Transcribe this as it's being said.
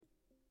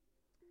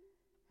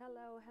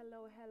Hello,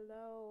 hello,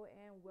 hello,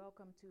 and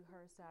welcome to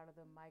Her Side of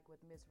the Mic with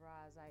Miss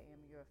Roz. I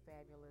am your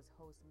fabulous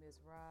host, Miss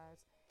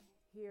Roz,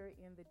 here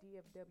in the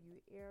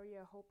DFW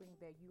area, hoping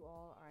that you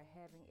all are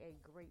having a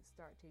great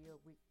start to your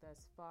week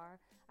thus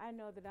far. I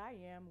know that I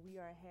am. We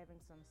are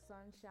having some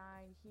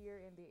sunshine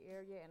here in the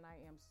area, and I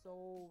am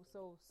so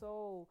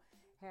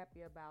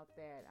happy about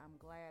that. I'm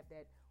glad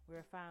that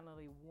we're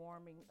finally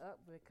warming up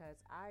because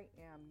I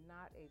am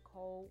not a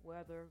cold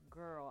weather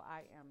girl.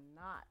 I am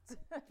not.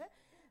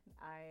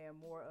 I am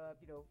more of,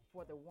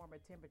 for the warmer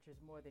temperatures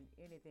more than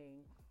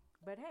anything.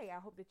 But hey, I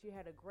hope that you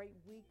had a great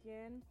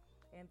weekend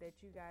and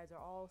that you guys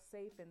are all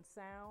safe and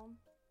sound.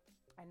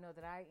 I know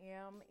that I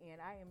am, and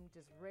I am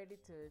just ready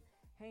to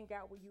hang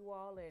out with you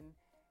all and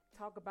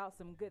talk about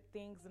some good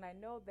things. And I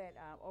know that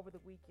over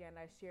the weekend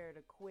I shared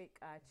a quick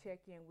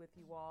check-in with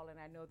you all, and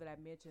I know that I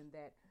mentioned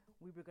that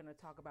we were going to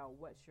talk about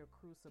what's your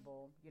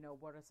crucible.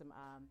 What are some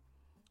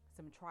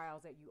trials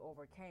that you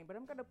overcame. But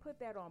I'm going to put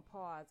that on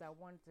pause. I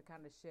wanted to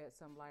kind of shed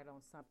some light on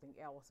something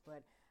else,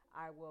 but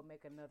I will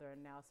make another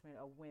announcement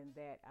of when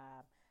that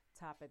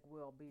topic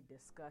will be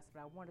discussed. But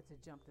I wanted to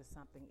jump to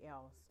something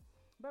else.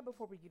 But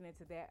before we get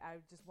into that,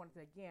 I just wanted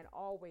to, again,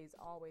 always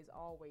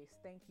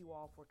thank you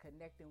all for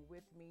connecting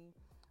with me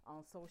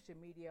on social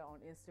media,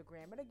 on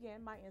Instagram. And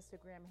again, my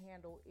Instagram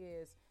handle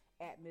is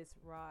at Miss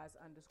Roz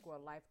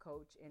 _life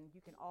coach. And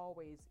you can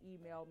always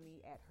email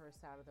me at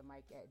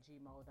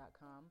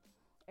hersideofthemic@gmail.com.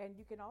 And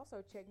you can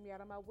also check me out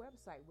on my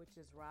website, which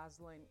is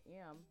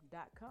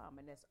roslynm.com.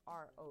 And that's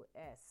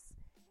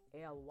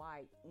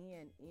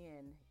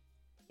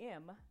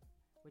ROSLYNNM,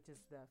 which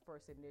is the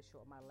first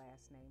initial of my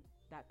last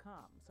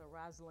name.com. So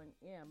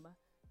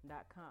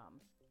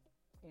roslynm.com.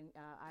 And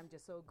I'm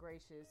just so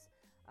gracious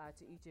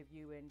to each of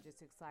you and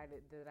just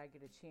excited that I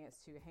get a chance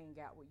to hang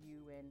out with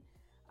you and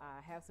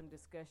have some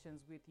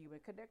discussions with you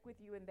and connect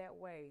with you in that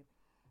way.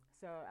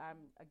 So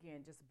I'm,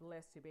 again, just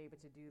blessed to be able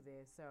to do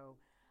this. So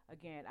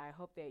again, I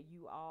hope that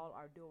you all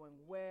are doing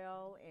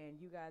well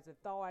and you guys are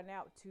thawing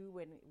out too,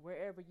 and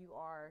wherever you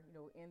are,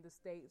 in the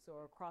States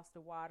or across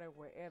the water,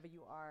 wherever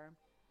you are,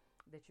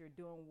 that you're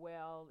doing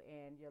well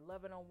and you're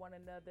loving on one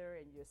another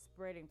and you're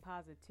spreading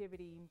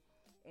positivity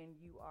and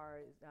you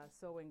are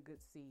sowing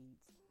good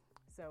seeds.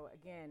 So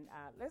again,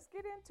 let's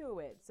get into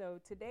it. So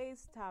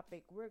today's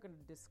topic, we're going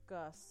to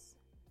discuss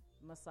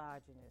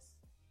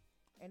misogynist.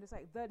 And it's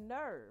like the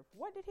nerve.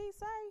 What did he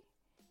say?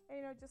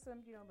 And, just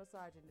some,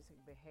 misogynistic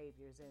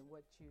behaviors and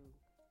what you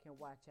can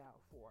watch out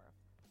for.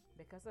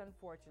 Because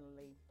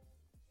unfortunately,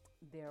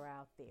 they're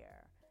out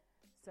there.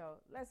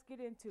 So let's get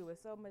into it.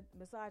 So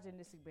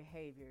misogynistic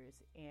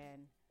behaviors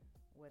and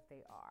what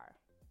they are.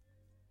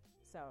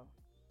 So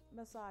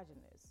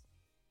misogynist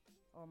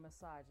or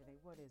misogyny,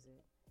 what is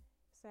it?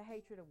 It's a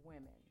hatred of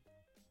women.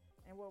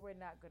 And what we're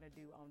not going to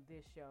do on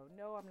this show,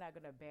 no, I'm not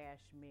going to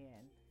bash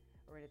men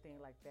or anything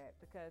like that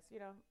because,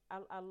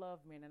 I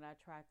love men and I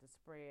try to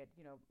spread,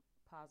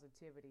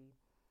 positivity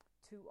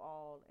to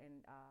all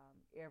and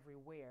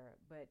everywhere,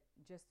 but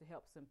just to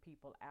help some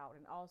people out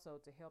and also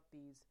to help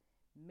these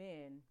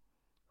men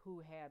who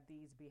have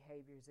these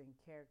behaviors and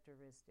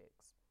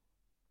characteristics.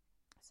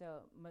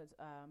 So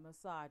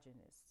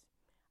misogynist,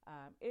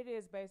 it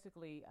is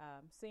basically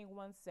seeing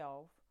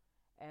oneself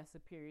as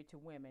superior to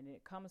women. And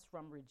it comes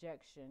from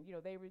rejection.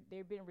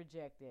 They've been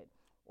rejected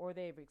or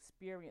they've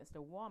experienced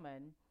a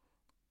woman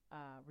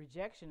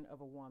rejection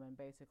of a woman,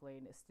 basically,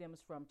 and it stems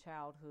from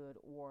childhood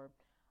or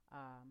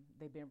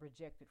they've been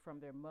rejected from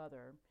their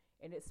mother,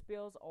 and it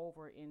spills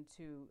over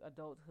into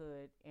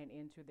adulthood and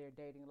into their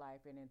dating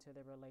life and into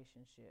their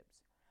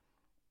relationships.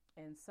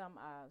 And some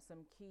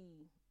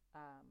key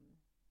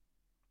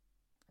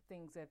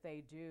things that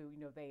they do,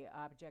 they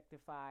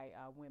objectify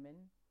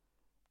women.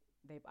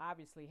 They've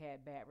obviously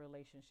had bad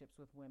relationships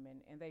with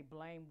women, and they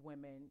blame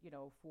women,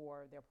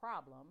 for their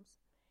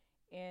problems.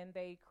 And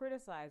they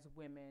criticize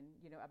women,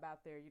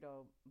 about their,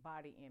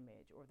 body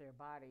image or their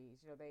bodies.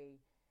 They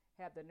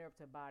have the nerve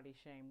to body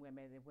shame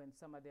women when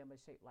some of them are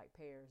shaped like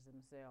pears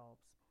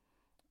themselves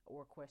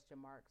or question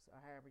marks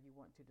or however you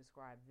want to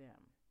describe them.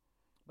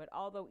 But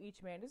although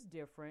each man is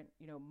different,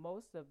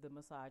 most of the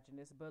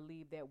misogynists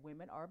believe that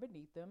women are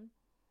beneath them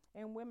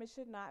and women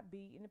should not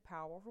be in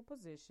powerful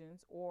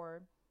positions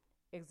or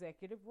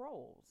executive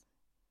roles.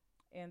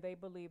 And they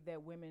believe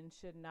that women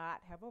should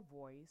not have a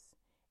voice,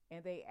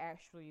 and they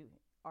actually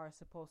are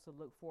supposed to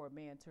look for a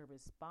man to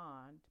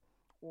respond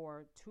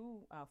or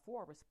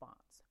for a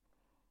response.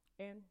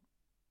 And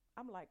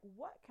I'm like,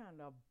 what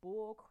kind of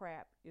bull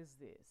crap is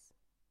this?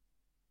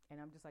 And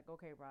I'm just like,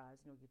 okay,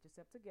 Roz, get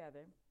yourself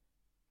together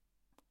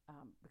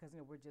because,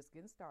 we're just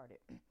getting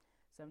started.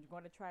 So I'm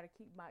going to try to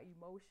keep my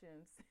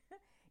emotions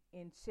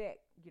in check,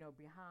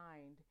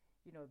 behind,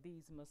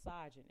 these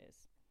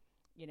misogynists,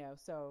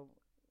 so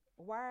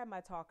why am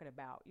I talking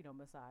about,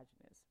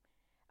 misogynists?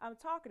 I'm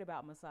talking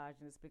about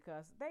misogynists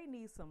because they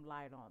need some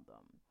light on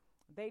them.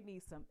 They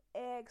need some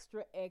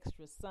extra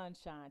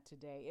sunshine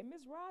today. And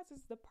Ms. Roz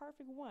is the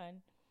perfect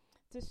one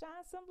to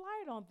shine some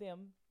light on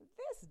them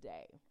this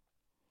day.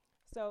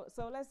 So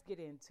let's get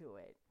into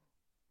it.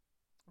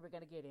 We're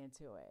going to get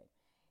into it.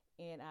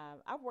 And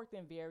I've worked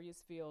in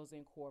various fields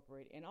in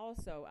corporate and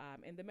also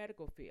in the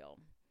medical field.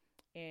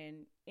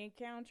 And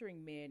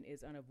encountering men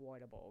is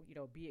unavoidable,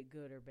 be it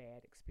good or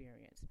bad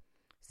experience.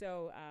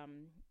 So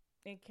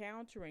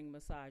encountering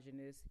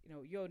misogynists,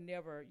 you'll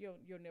never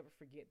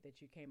forget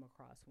that you came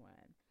across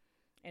one.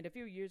 And a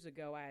few years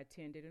ago, I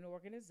attended an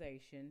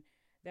organization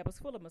that was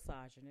full of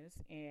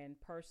misogynists. And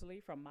personally,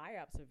 from my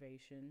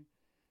observation,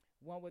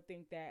 one would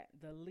think that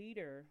the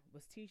leader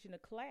was teaching a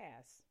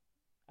class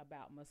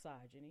about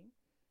misogyny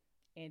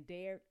and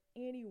dared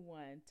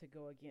anyone to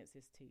go against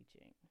his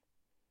teaching.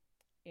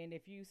 And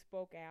if you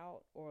spoke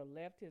out or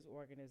left his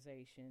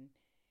organization,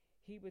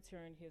 he would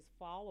turn his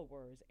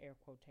followers, air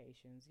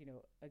quotations,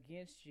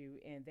 against you,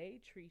 and they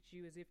treat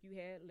you as if you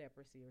had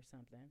leprosy or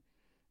something.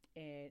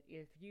 And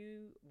if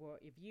you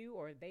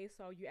or they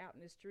saw you out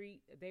in the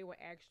street, they would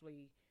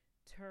actually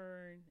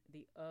turn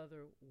the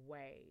other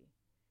way,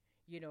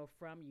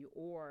 from you,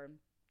 or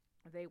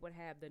they would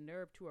have the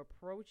nerve to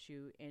approach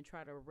you and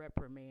try to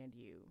reprimand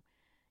you,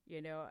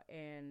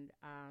 and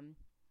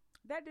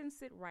that didn't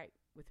sit right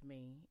with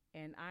me.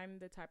 And I'm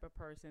the type of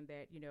person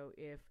that,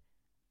 if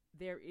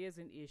there is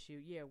an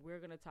issue, yeah, we're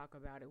going to talk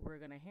about it. We're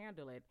going to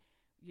handle it,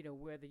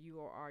 whether you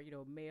are,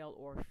 male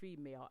or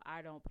female.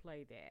 I don't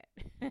play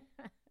that.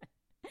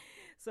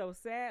 So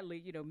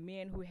sadly,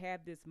 men who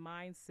have this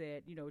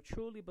mindset,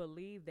 truly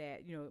believe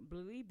that,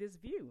 believe this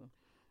view.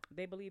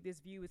 They believe this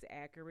view is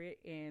accurate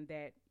and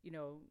that,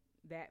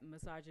 that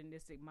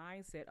misogynistic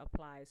mindset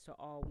applies to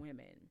all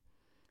women.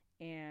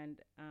 And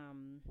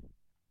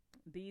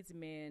these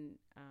men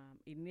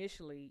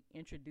initially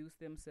introduce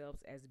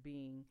themselves as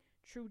being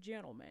true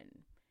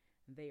gentlemen.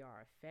 They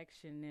are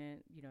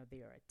affectionate,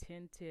 they are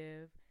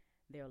attentive,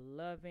 they're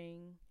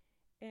loving,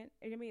 and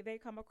I mean, they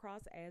come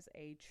across as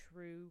a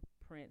true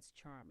Prince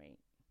Charming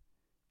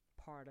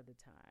part of the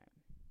time.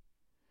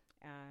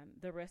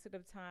 The rest of the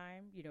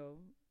time,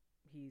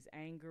 he's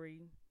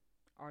angry,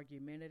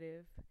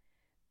 argumentative,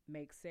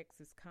 makes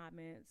sexist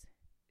comments,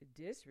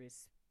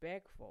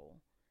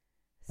 disrespectful,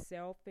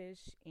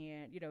 selfish,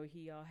 and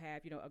he'll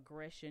have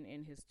aggression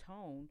in his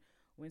tone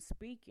when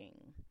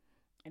speaking.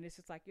 And it's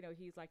just like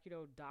he's like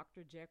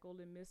Dr. Jekyll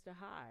and Mr.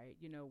 Hyde.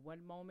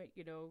 One moment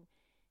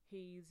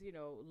he's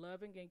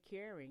loving and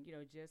caring,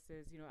 just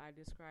as I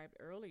described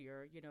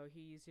earlier.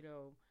 He's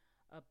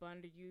up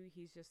under you.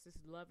 He's just this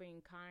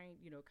loving,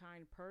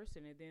 kind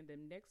person, and then the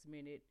next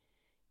minute,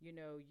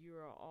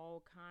 you're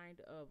all kind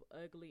of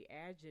ugly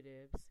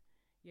adjectives,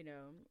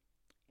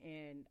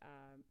 and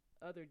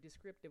other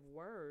descriptive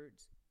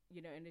words,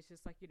 and it's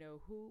just like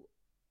who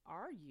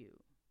are you?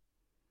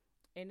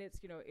 And it's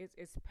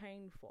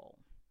painful,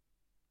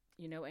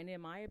 and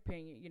in my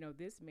opinion,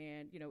 this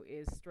man,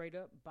 is straight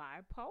up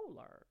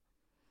bipolar.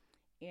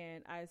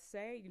 And I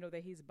say,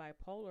 that he's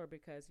bipolar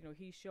because,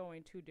 he's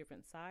showing two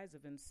different sides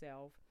of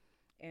himself,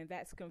 and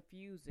that's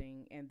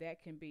confusing, and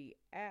that can be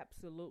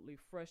absolutely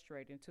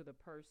frustrating to the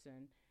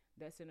person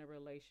that's in a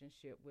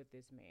relationship with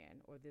this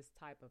man or this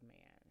type of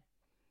man.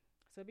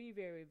 So be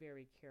very,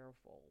 very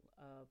careful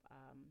of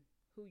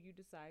who you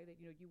decide that,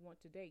 you want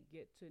to date.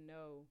 Get to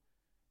know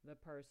the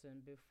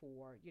person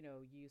before,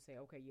 you say,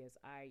 okay, yes,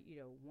 I,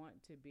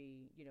 want to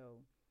be,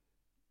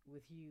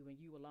 with you and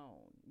you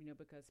alone,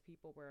 because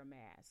people wear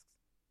masks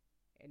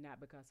and not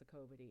because of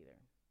COVID either.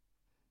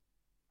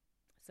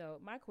 So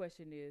my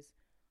question is,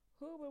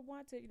 who would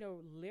want to,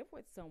 live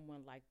with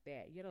someone like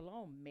that, yet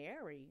alone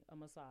marry a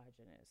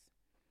misogynist?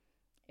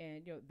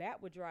 And,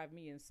 that would drive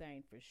me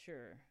insane for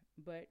sure.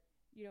 But,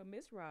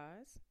 Miss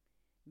Roz,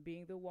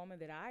 being the woman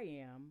that I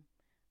am,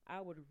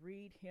 I would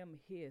read him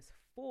his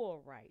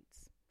full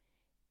rights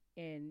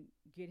and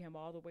get him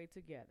all the way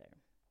together.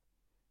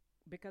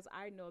 Because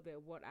I know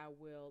that what I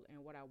will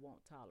and what I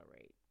won't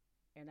tolerate.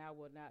 And I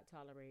will not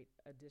tolerate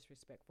a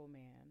disrespectful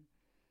man,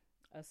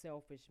 a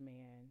selfish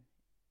man,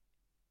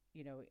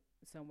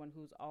 someone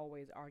who's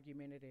always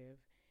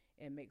argumentative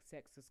and makes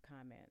sexist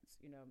comments.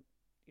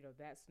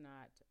 That's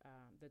not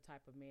the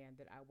type of man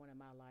that I want in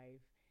my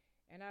life.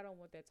 And I don't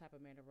want that type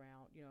of man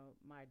around,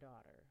 my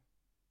daughter,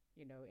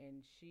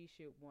 and she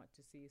should want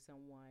to see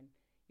someone,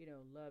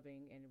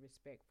 loving and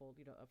respectful,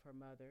 of her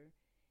mother.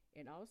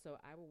 And also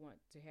I would want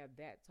to have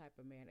that type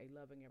of man, a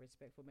loving and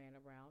respectful man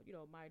around,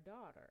 my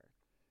daughter,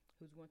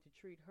 who's going to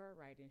treat her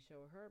right and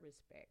show her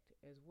respect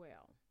as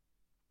well.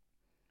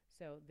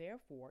 So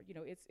therefore,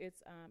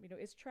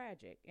 it's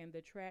tragic. And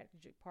the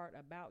tragic part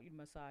about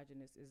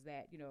misogynists is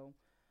that,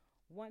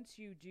 once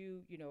you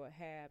do,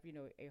 have,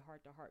 a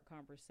heart-to-heart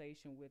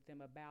conversation with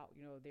them about,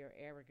 their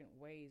arrogant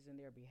ways and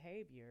their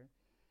behavior,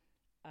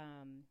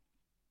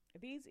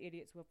 these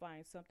idiots will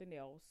find something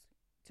else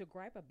to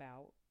gripe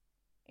about,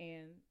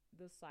 and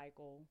the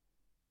cycle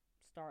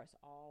starts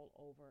all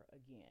over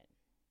again.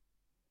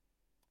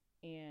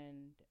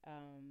 And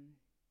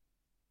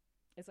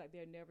it's like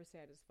they're never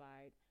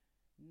satisfied.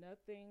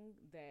 Nothing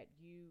that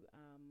you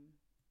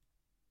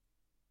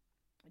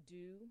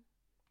do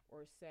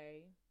or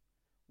say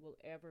will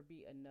ever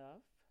be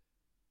enough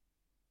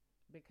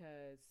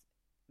because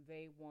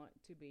they want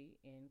to be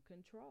in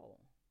control.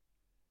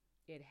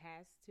 It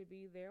has to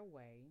be their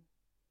way.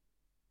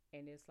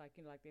 And it's like,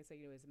 like they say,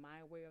 it's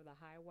my way or the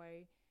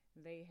highway.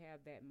 They have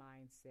that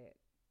mindset,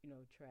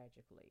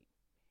 tragically.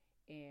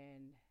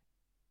 And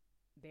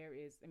there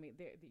is,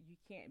 you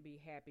can't be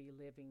happy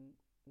living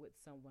with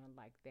someone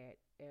like that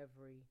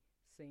every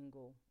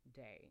single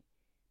day,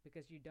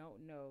 because you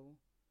don't know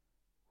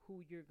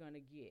who you're going to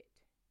get,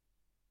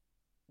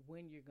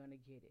 when you're going to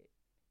get it,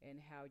 and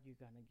how you're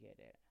going to get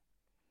it.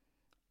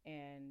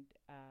 And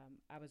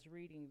I was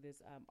reading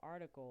this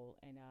article,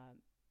 and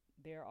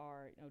there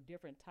are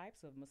different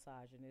types of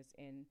misogynists,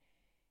 and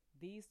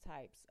these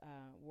types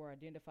were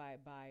identified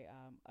by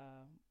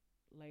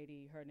a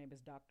lady. Her name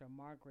is Dr.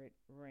 Margaret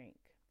Rink,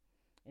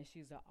 and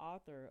she's the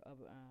author of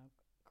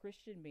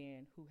Christian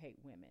Men Who Hate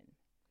Women.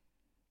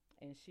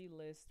 And she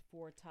lists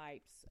four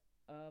types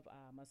of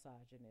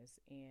misogynists.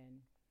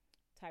 And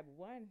type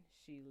 1,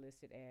 she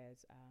listed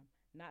as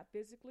not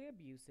physically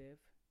abusive,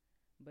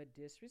 but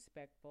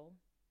disrespectful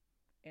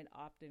and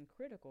often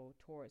critical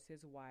towards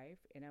his wife,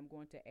 and I'm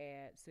going to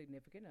add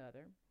significant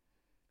other.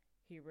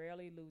 He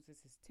rarely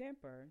loses his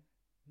temper,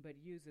 but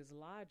uses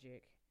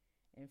logic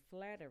and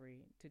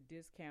flattery to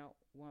discount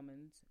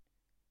woman's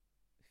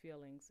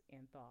feelings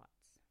and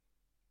thoughts.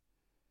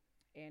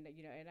 And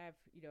and I've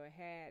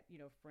had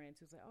friends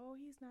who say, "Oh,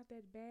 he's not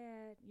that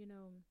bad.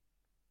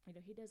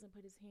 He doesn't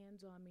put his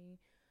hands on me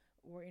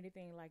or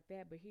anything like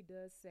that, but he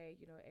does say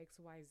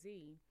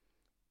XYZ."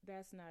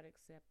 That's not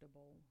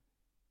acceptable.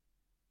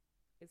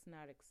 It's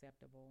not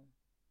acceptable.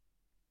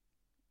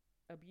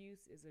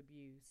 Abuse is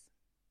abuse,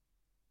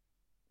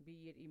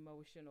 be it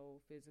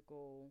emotional,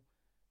 physical,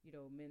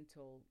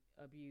 mental.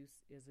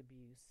 Abuse is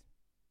abuse.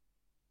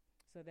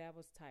 So that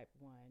was type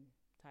 1.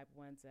 Type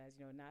 1 says,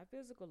 not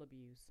physical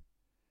abuse,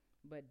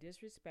 but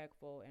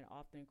disrespectful and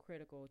often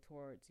critical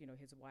towards,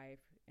 his wife.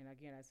 And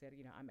again, I said,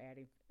 I'm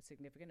adding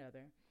significant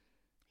other.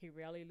 He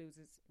rarely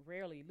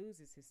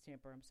loses his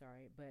temper,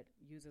 but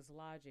uses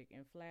logic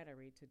and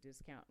flattery to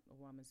discount a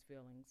woman's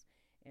feelings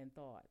and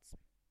thoughts.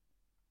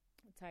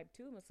 Type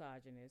 2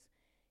 misogynist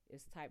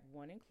is type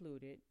 1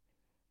 included,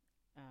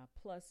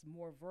 plus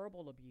more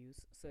verbal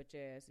abuse, such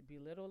as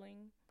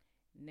belittling,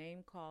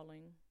 name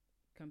calling,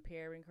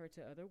 comparing her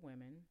to other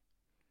women,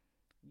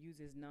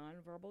 uses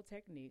nonverbal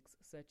techniques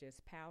such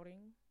as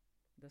pouting,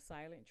 the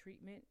silent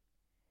treatment,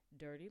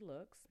 dirty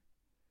looks.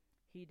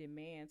 He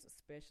demands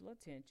special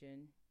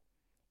attention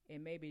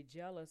and may be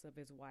jealous of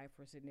his wife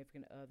or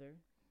significant other,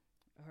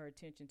 her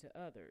attention to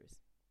others.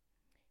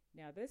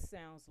 Now, this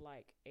sounds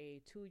like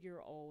a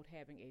 2-year-old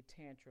having a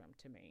tantrum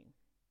to me.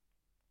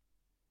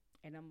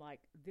 And I'm like,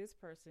 this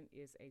person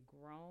is a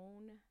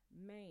grown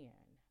man,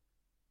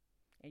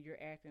 and you're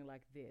acting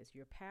like this.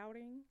 You're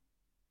pouting,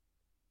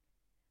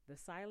 the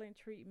silent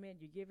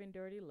treatment, you're giving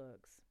dirty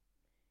looks,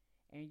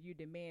 and you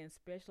demand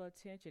special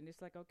attention.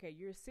 It's like, okay,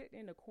 you're sitting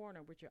in the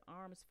corner with your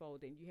arms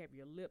folded and you have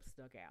your lips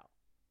stuck out.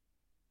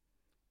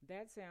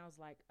 That sounds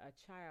like a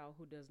child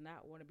who does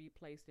not want to be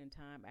placed in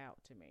time out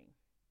to me.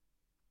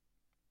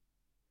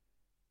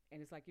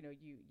 And it's like,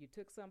 you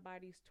took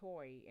somebody's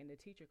toy and the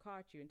teacher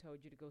caught you and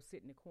told you to go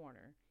sit in the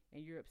corner,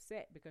 and you're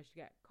upset because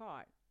you got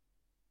caught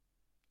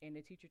and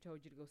the teacher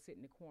told you to go sit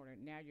in the corner.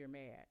 Now you're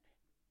mad.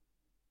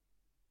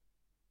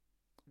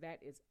 That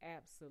is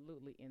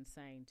absolutely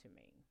insane to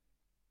me.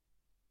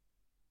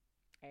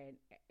 And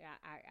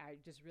I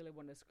just really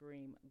want to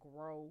scream,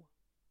 grow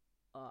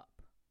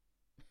up.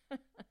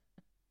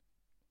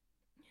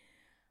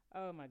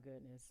 Oh my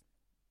goodness.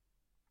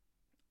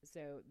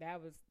 So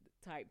that was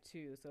type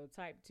 2. So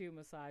type 2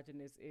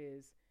 misogynist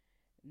is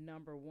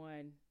number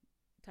 1,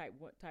 type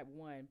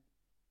 1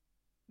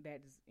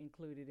 that is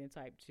included in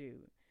type 2.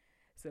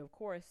 So of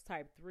course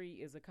type 3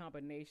 is a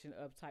combination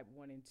of type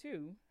 1 and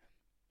 2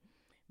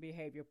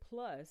 behavior,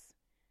 plus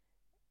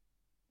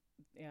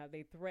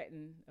they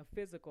threaten a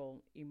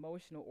physical,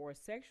 emotional, or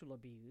sexual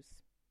abuse,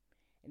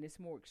 and it's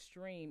more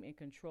extreme in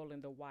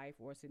controlling the wife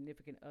or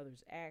significant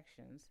other's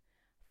actions,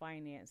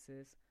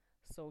 finances,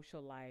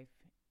 social life,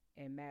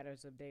 and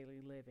matters of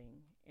daily living.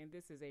 And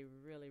this is a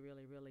really,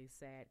 really, really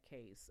sad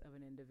case of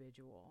an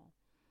individual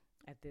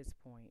at this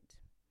point.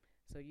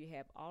 So you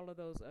have all of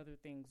those other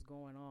things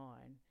going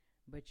on,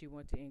 but you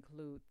want to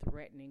include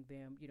threatening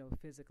them,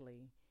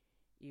 physically,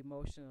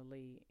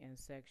 emotionally, and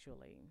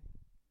sexually.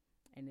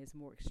 And it's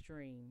more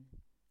extreme.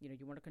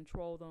 You want to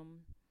control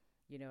them,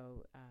 you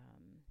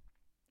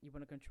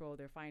want to control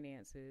their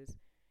finances,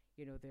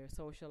 their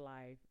social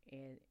life,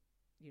 and,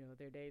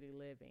 their daily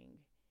living.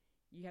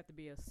 You have to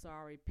be a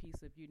sorry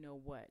piece of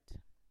what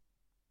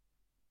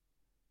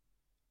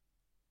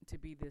to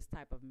be this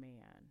type of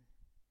man.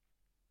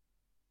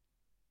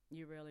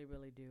 You really,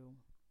 really do.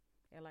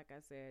 And like I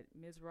said,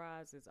 Ms.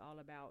 Roz is all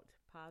about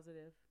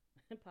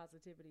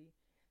positivity,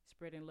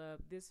 spreading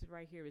love. This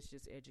right here is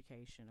just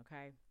education,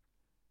 okay?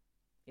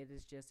 It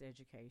is just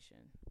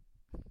education.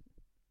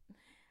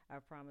 I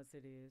promise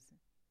it is.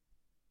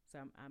 So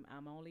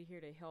I'm only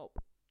here to help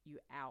you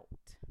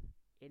out.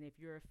 And if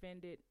you're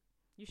offended,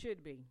 you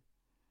should be,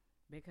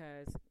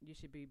 because you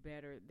should be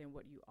better than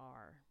what you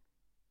are.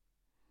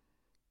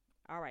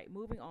 All right,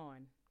 moving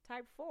on.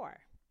 type 4.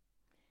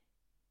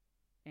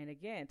 And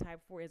again,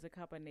 type 4 is a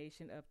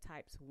combination of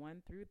types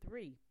 1 through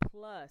 3,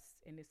 plus,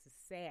 and this is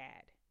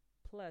sad,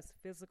 plus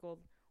physical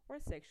or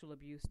sexual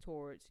abuse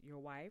towards your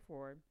wife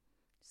or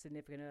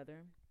significant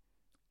other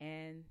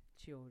and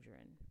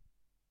children.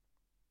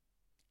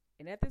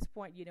 And at this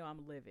point,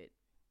 I'm livid.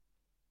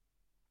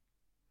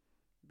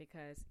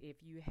 Because if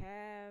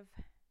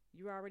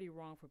you're already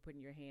wrong for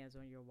putting your hands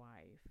on your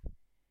wife.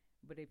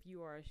 But if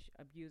you are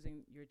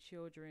abusing your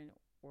children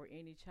or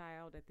any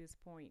child at this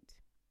point,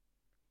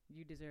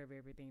 you deserve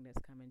everything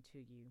that's coming to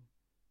you.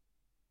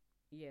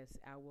 Yes,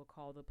 I will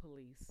call the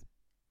police.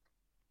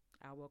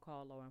 I will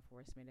call law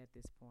enforcement at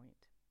this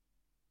point.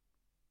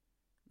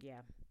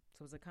 Yeah,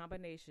 so it's a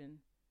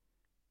combination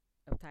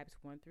of types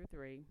 1 through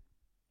 3,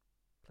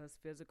 plus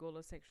physical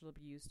or sexual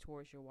abuse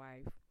towards your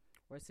wife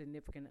or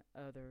significant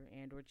other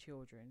and or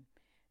children.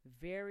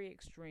 Very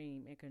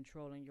extreme in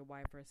controlling your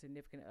wife or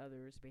significant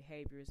other's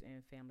behaviors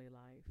and family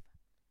life.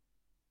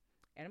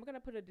 And I'm going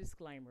to put a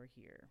disclaimer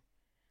here.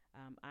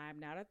 I'm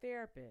not a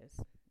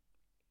therapist,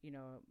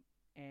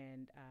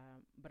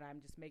 but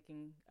I'm just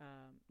making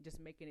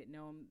it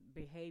known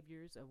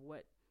behaviors of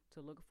what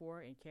to look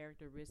for and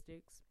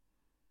characteristics.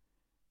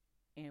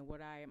 And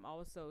what I am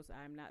also,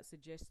 I'm not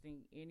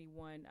suggesting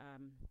anyone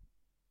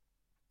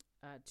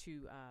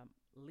to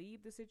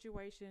leave the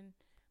situation,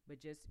 but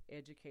just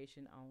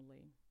education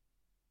only.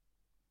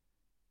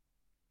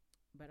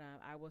 But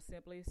I will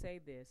simply say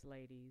this,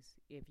 ladies.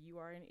 If you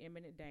are in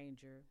imminent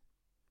danger,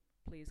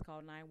 please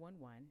call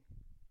 911.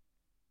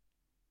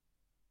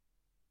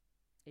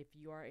 If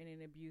you are in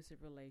an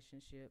abusive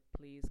relationship,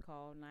 please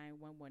call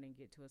 911 and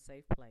get to a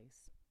safe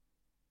place.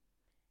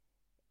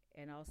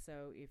 And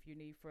also, if you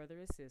need further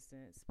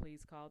assistance,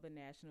 please call the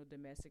National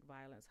Domestic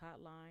Violence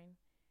Hotline,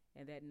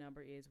 and that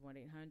number is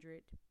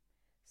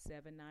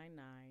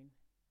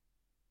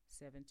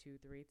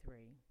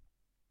 1-800-799-7233.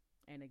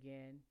 And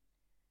again,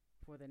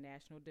 for the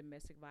National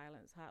Domestic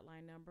Violence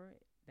Hotline number,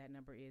 that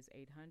number is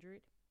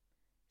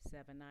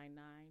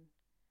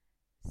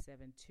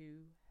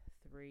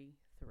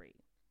 800-799-7233.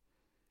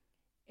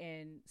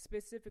 And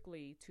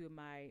specifically to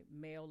my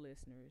male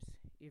listeners,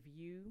 if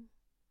you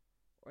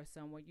or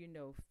someone you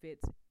know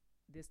fits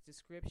this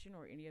description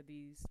or any of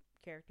these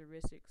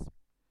characteristics,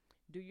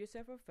 do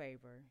yourself a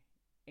favor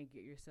and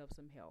get yourself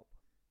some help.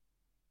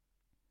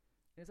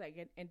 It's like,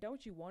 and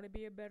don't you want to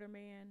be a better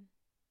man?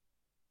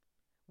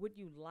 Would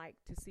you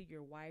like to see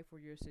your wife or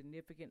your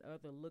significant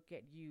other look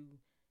at you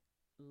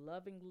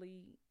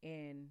lovingly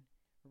and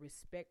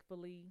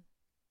respectfully,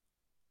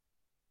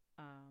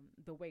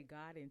 the way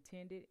God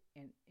intended,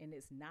 and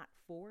it's not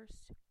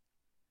forced?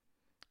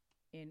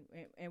 And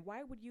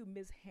why would you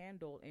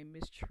mishandle and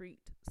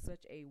mistreat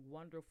such a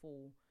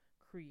wonderful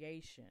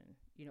creation,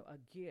 a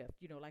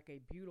gift, like a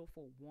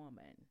beautiful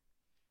woman,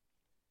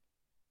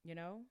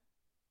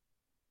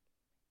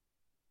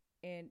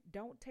 And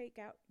don't take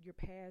out your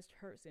past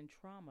hurts and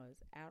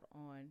traumas out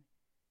on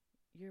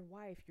your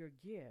wife, your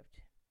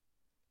gift.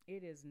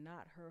 It is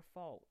not her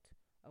fault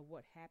of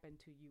what happened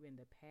to you in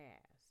the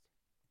past.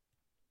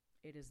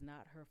 It is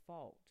not her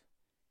fault.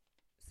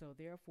 So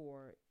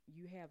therefore,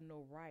 you have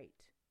no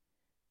right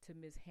to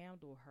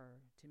mishandle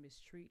her, to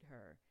mistreat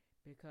her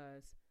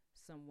because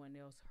someone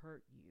else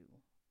hurt you.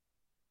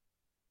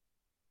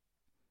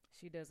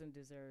 She doesn't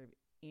deserve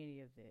any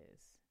of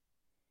this.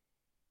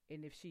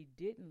 And if she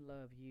didn't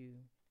love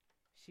you,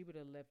 she would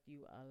have left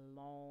you a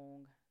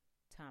long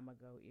time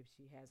ago if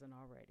she hasn't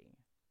already.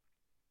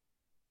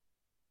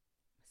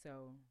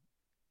 So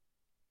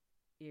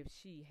if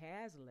she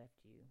has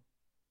left you,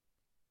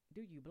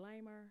 do you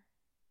blame her?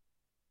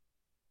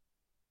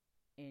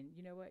 And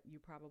you know what? You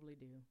probably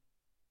do.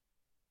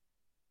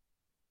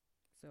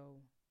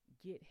 So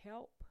get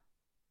help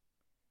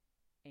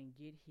and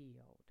get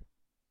healed.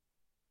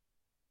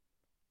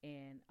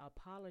 And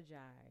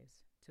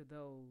apologize to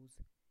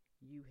those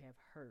you have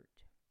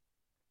hurt.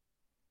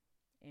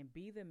 And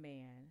be the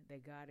man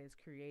that God has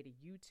created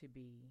you to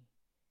be.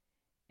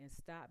 And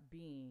stop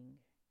being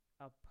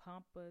a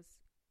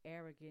pompous,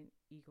 arrogant,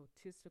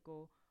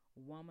 egotistical,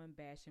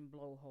 woman-bashing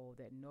blowhole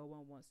that no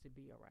one wants to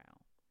be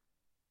around.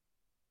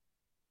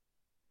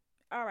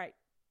 All right.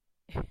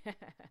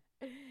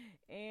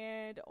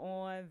 And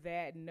on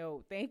that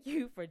note, thank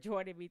you for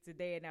joining me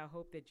today, and I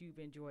hope that you've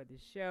enjoyed the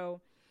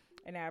show.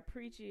 And I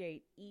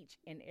appreciate each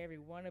and every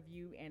one of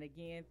you. And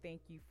again,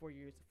 thank you for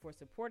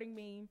supporting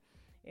me.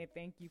 And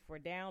thank you for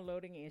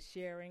downloading and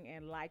sharing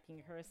and liking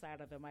Her Side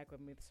of the Mic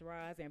with Miss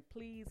Roz. And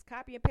please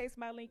copy and paste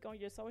my link on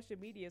your social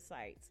media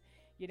sites,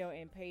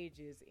 and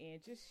pages.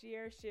 And just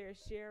share.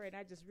 And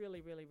I just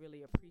really, really,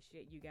 really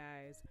appreciate you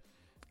guys.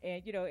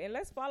 And, and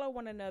let's follow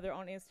one another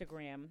on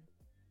Instagram.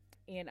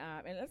 And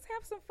let's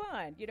have some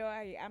fun.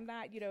 I'm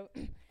not,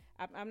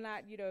 I'm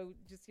not,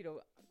 just,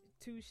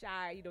 too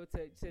shy, to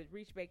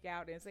reach back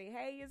out and say,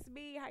 hey, it's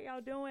me. How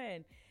y'all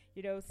doing?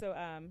 So,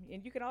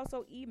 and you can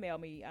also email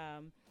me.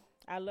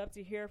 I love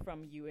to hear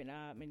from you, and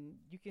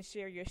you can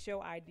share your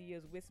show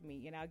ideas with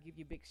me, and I'll give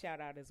you a big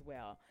shout out as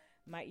well.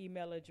 My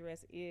email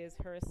address is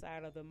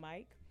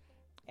hersideofthemic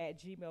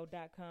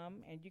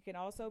rosalynm@gmail.com. And you can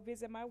also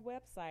visit my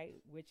website,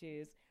 which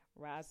is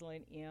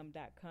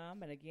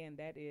rosalynm.com. And again,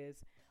 that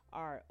is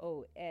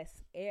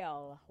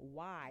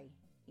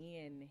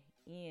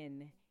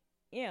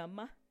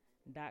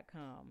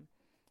rosalynm.com.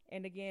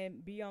 And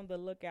again, be on the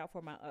lookout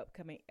for my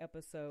upcoming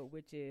episode,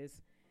 which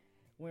is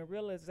when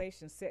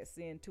realization sets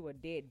into a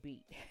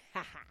deadbeat.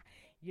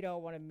 You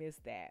don't want to miss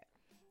that.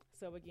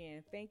 So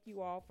again, thank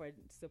you all for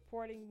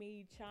supporting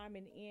me,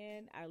 chiming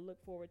in. I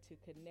look forward to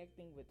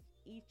connecting with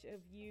each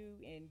of you,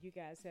 and you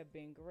guys have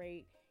been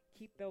great.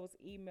 Keep those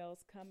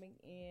emails coming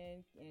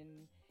in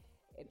and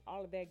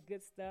all of that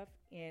good stuff.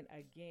 And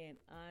again,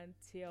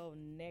 until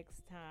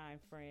next time,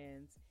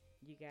 friends,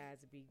 you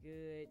guys be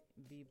good,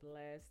 be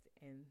blessed,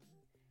 and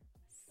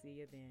see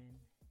you then.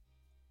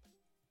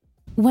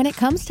 When it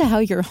comes to how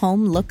your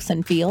home looks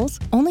and feels,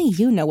 only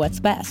you know what's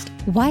best.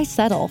 Why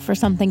settle for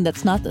something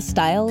that's not the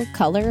style,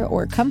 color,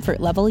 or comfort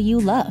level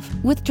you love?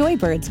 With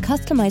Joybird's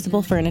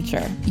customizable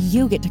furniture,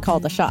 you get to call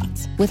the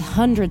shots. With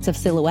hundreds of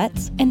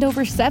silhouettes and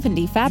over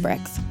 70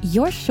 fabrics,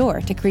 you're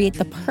sure to create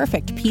the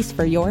perfect piece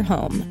for your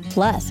home.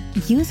 Plus,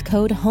 use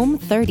code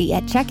HOME30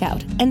 at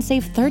checkout and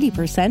save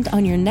 30%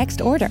 on your next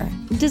order.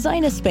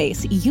 Design a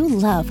space you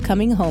love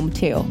coming home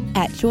to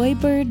at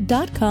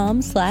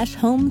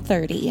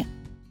joybird.com/home30.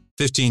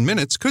 15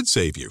 minutes could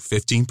save you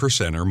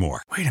 15% or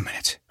more. Wait a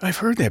minute. I've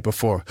heard that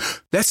before.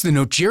 That's the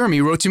note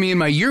Jeremy wrote to me in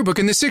my yearbook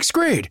in the 6th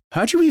grade.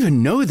 How'd you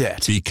even know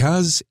that?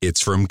 Because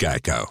it's from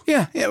Geico.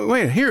 Yeah,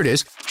 wait, here it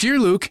is. Dear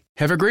Luke,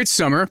 have a great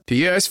summer.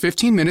 P.S.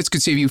 15 minutes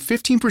could save you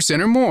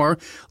 15% or more.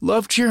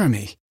 Love,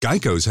 Jeremy.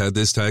 Geico's had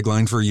this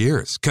tagline for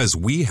years because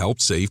we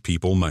help save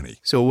people money.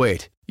 So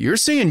wait, you're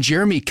saying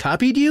Jeremy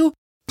copied you?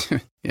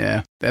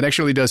 Yeah, that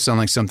actually does sound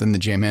like something the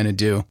J-Man would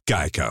do.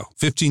 Geico.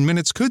 15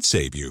 minutes could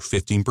save you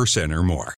 15% or more.